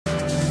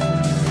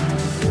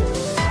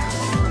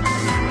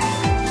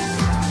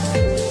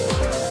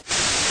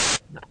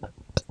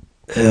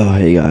Oh,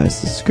 hey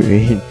guys, this is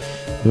Green.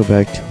 Go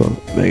back to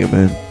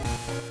Megaman,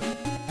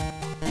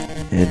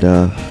 and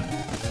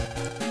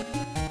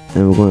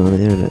we're going on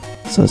the internet.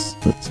 So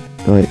let's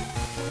wait.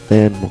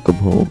 Then welcome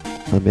home.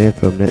 A man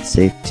from Net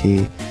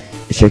Safety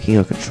is checking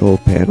out control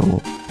panel.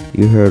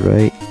 You heard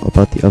right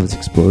about the ovens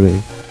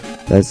exploding.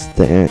 That's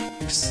the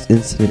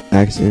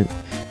accident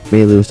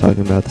Maylee was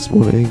talking about this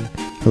morning.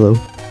 Hello.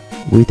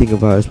 We think a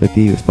virus might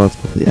be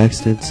responsible for the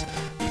accidents.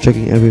 We're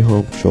checking every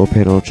home control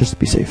panel just to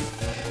be safe.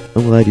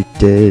 I'm glad you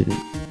did.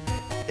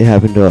 It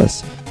happened to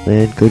us.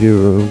 Land, go to your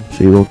room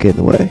so you won't get in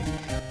the way.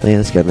 Land,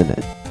 let's get on the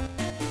net.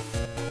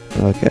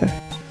 Okay.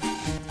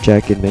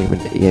 Jack and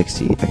Megaman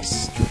EXE,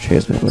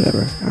 transmit,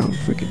 whatever. I don't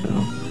freaking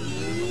know.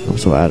 I'm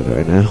so out of it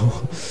right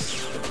now.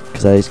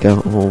 Because I just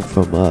got home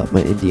from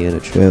my Indiana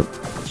trip.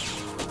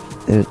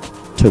 And it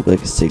took like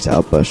a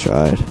 6-hour bus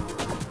ride.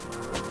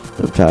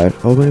 I'm tired.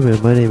 Oh, wait a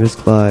minute. My name is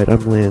Clyde.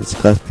 I'm Lance,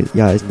 classmate.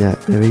 Yeah, isn't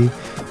that maybe?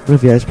 One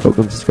of you guys'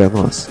 programs is got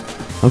lost.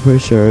 I'm pretty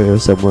sure it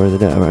was somewhere in the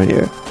net around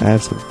here. I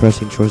have some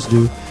pressing chores to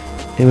do.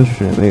 Hey,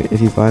 Mr. Internet,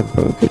 if you find the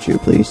program, could you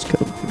please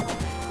come here?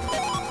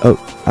 Oh,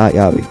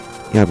 Yabby.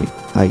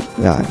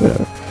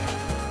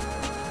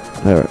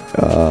 Whatever.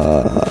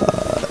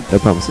 No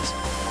promises.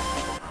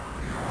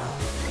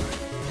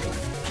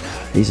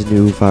 These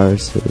new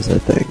viruses, I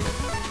think.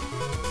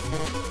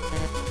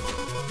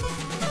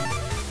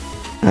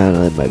 I don't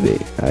know, it might be.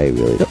 I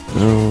really don't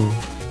know.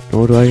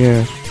 Nor do I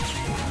care.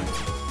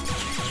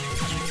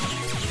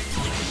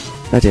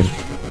 God damn it.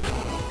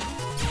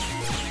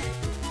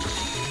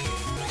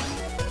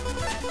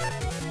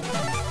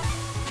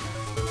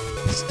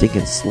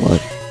 Stinking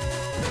slut.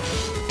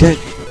 Dead.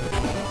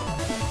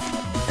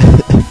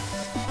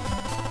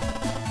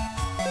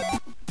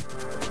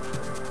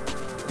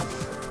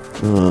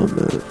 Oh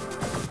man.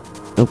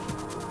 Nope.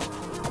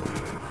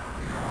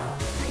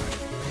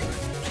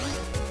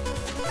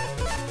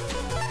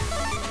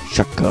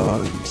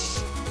 Shotguns.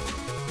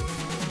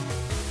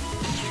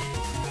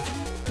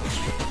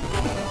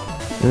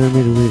 Let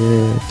me delete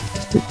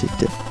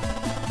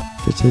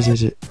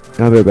it.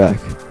 Now we're back.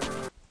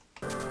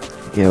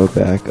 Yeah, we're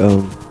back.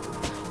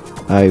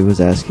 I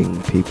was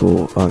asking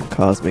people on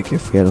Cosmic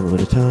if we had a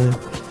limited time,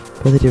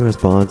 but they didn't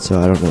respond, so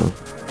I don't know.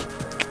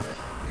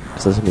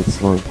 Because I was gonna make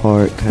this long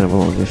part, kind of a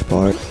longish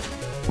part,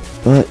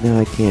 but now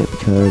I can't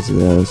because of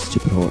those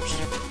stupid horse.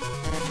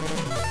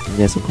 And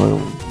yes, I'm calling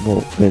him,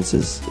 well, Vince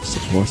is a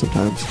stupid horse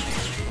sometimes.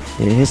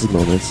 And he has his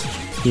moments.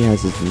 He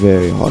has his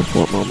very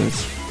hardcore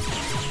moments.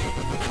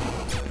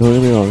 Don't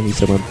get me wrong,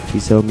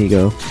 he's so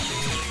amigo.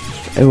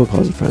 Everyone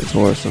calls his friends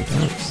horse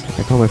sometimes.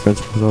 I call my friends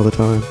horse all the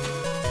time.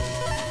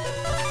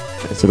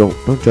 And so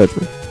don't judge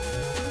me.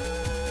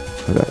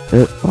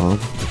 Okay, bomb.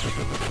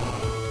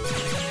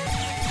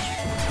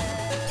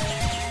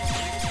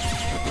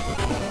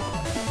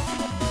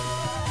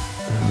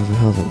 Where the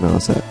hell's that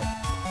mouse at?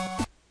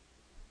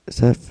 Is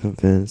that from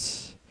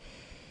Vince?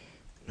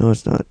 No,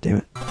 it's not, damn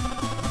it.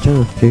 I'm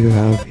trying to figure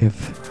out if we have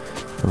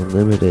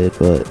unlimited,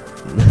 but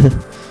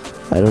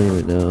I don't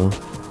even know.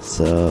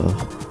 So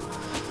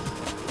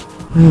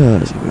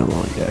it's gonna be a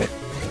long day.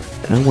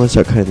 And I want to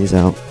start cutting these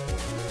out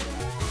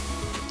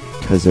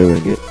because they're gonna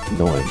get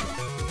annoying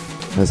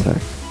as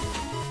heck.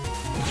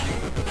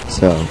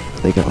 So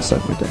they can all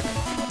suck my dick.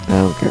 I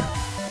don't care.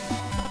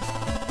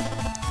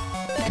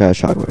 Got a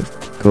shockwave.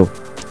 Cool.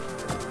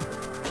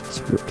 So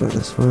we've done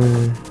this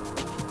way.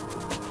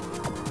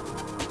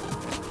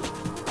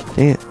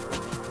 Dang it.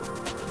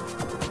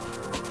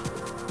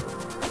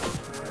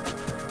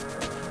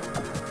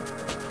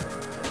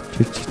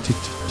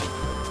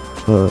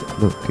 No,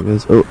 okay,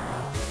 guys. Oh,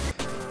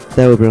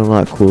 that would have been a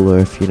lot cooler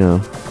if, you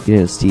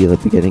didn't see the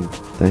beginning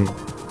thing.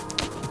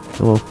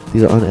 Oh well,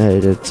 these are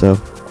unedited, so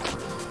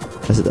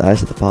I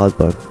set the pause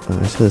button.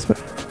 Let's go this way.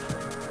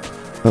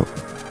 Oh,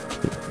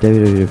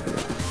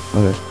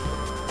 okay.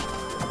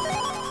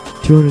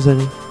 200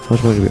 Zenny. How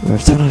much money do we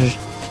have? 700.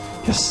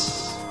 Yes.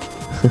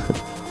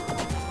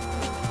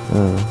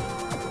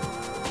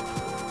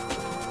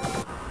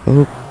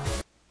 Oh,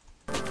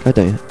 god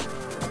dang it.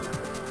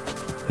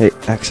 Hey,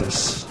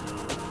 access.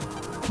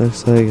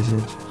 Looks like it's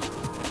in.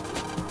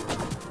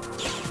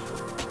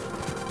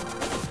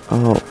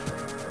 Oh.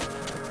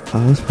 I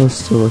was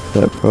supposed to look at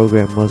that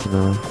program, wasn't I?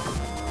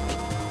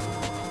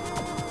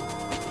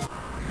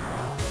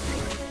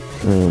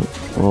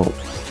 Well.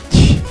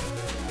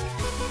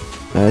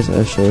 I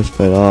should have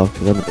sped off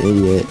because I'm an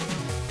idiot.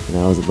 And I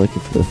wasn't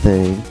looking for the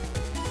thing.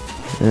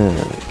 Oh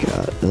my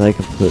god. I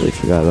completely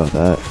forgot about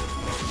that.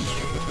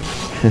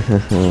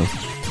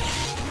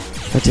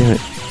 God damn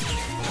it.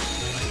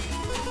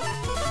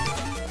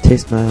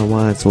 Taste my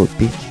wine, so it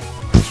beat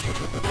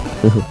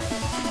you.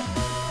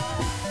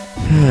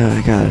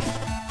 I got it.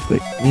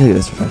 Wait, let me look at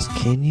this fast.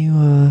 Can you,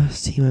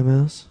 see my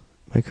mouse?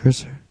 My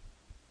cursor?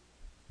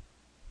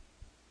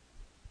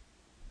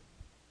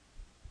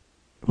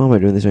 Why am I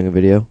doing this during a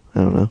video? I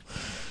don't know.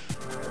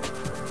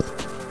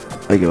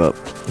 I give up.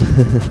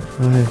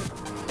 I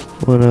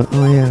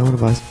wanna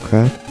buy some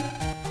crap.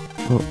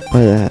 Oh,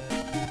 buy that.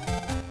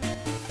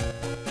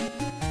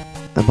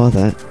 I bought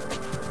that.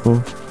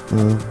 Oh,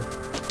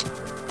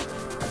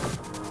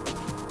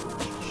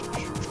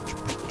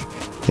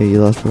 Hey,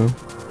 you lost, bro?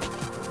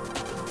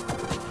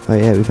 Oh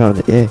yeah, we found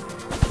it. Yay.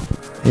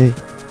 Hey.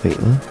 Wait,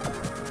 what?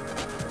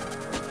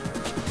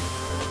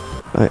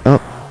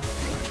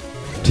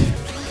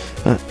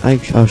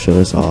 I'll show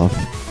this off.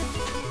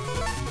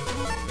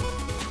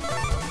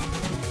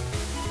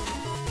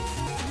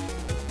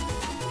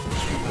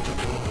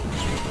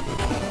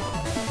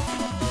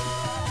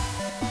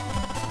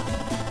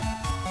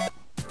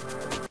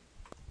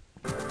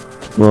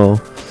 Well,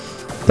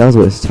 that was a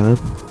waste of time.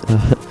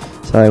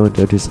 Sorry, I went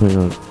to do something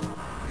on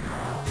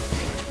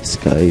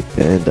Skype,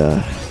 and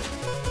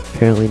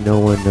apparently no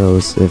one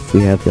knows if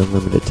we have the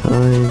unlimited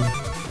time.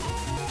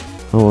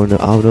 Oh no,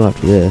 I'll know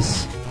after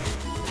this.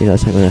 You know,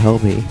 it's not gonna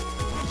help me.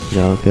 You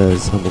know,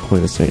 because I'm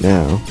recording this right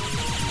now.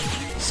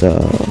 So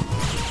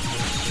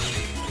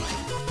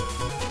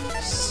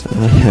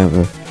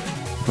whatever.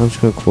 I'm just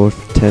gonna record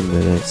for 10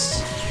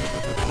 minutes,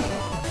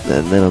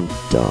 and then I'm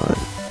done.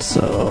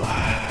 So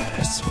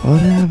it's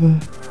whatever.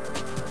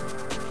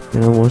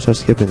 And I won't start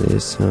skipping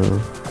these.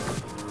 So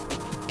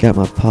got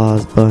my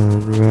pause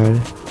button ready.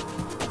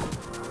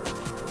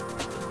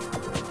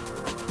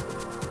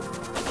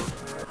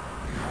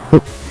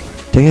 Oh,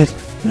 dang it!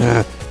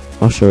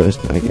 I'll show this,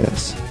 I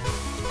guess.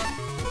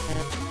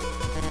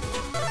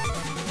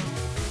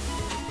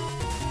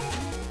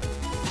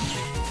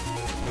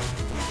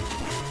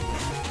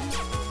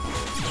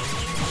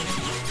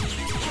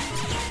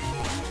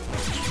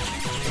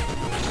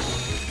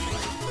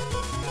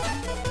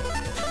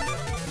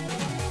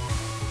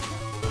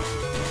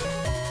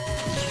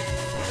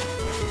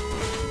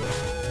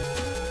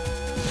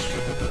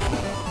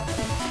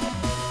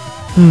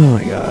 Oh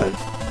my god.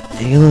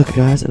 Hey, look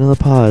guys, another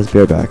pause. Be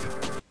right back.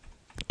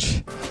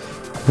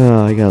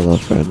 Oh, I gotta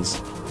love friends.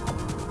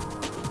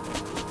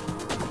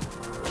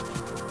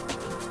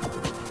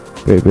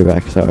 Be right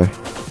back, sorry.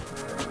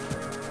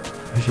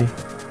 Is she?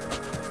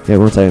 Yeah,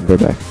 1 second, be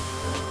right back.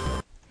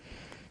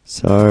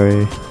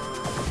 Sorry.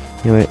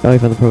 Anyway, oh, you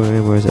found the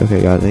program, where is it?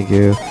 Okay, got it, thank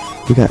you.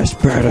 We got a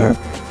spreader!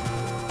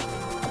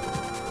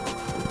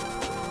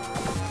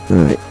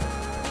 Alright.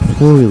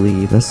 Before we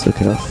leave, let's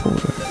look at our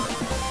folder.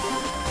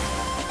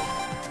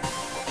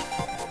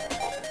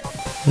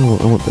 Oh,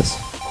 I want this. I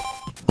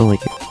don't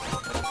like it.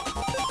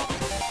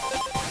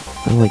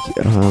 I don't like you.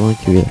 I don't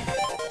like you either.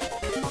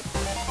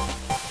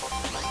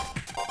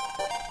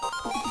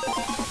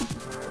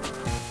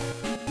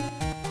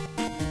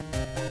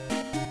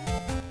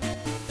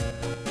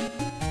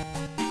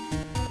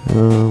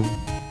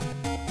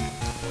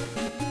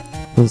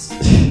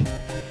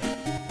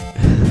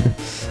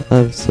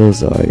 I'm so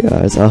sorry,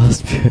 guys.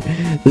 This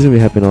is gonna be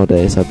happening all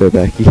day, so I'll be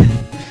back again.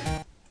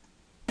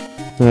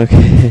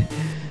 Okay.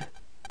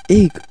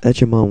 Eek, that's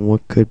your mom.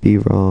 What could be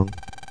wrong?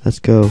 Let's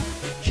go.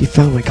 She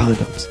found my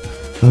condoms.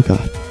 Oh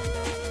god.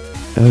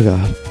 Oh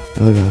god.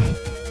 Oh god.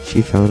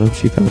 She found them.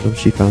 She found them.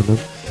 She found them.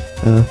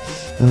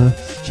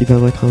 She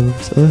found my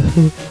condoms.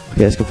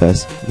 Okay, let's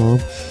confess. Mom,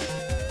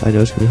 I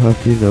know it's gonna be hard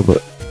for you to know,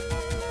 but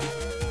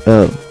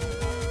oh.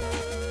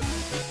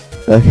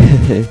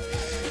 Okay.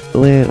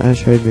 Lan, I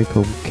tried to make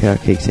home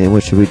carrot cake sandwich.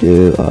 What should we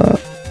do?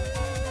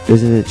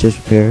 Isn't it just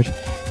prepared?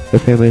 The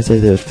paramedic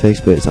says it was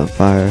fixed, but it's on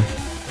fire.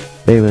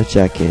 Baby, let's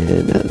jack in.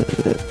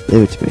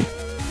 Leave it to me.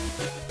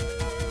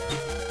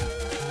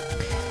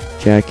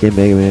 Jack in,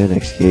 Megaman,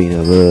 executing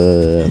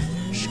a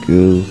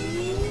screw.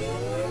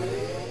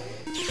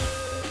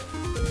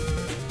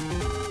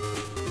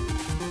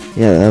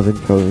 Yeah, the oven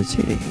probably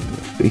seen.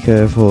 Be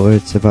careful,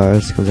 it's a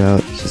virus comes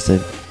out. It's just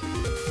like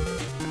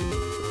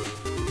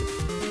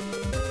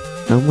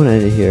I'm gonna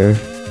end it here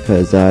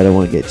because I don't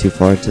want to get too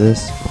far into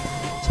this.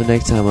 So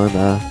next time on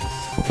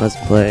Let's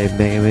Play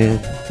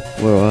Megaman,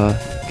 we'll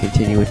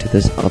continue into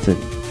this oven,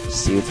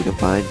 see if we can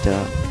find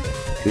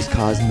who's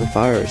causing the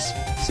fires.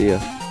 See ya.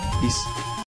 Peace.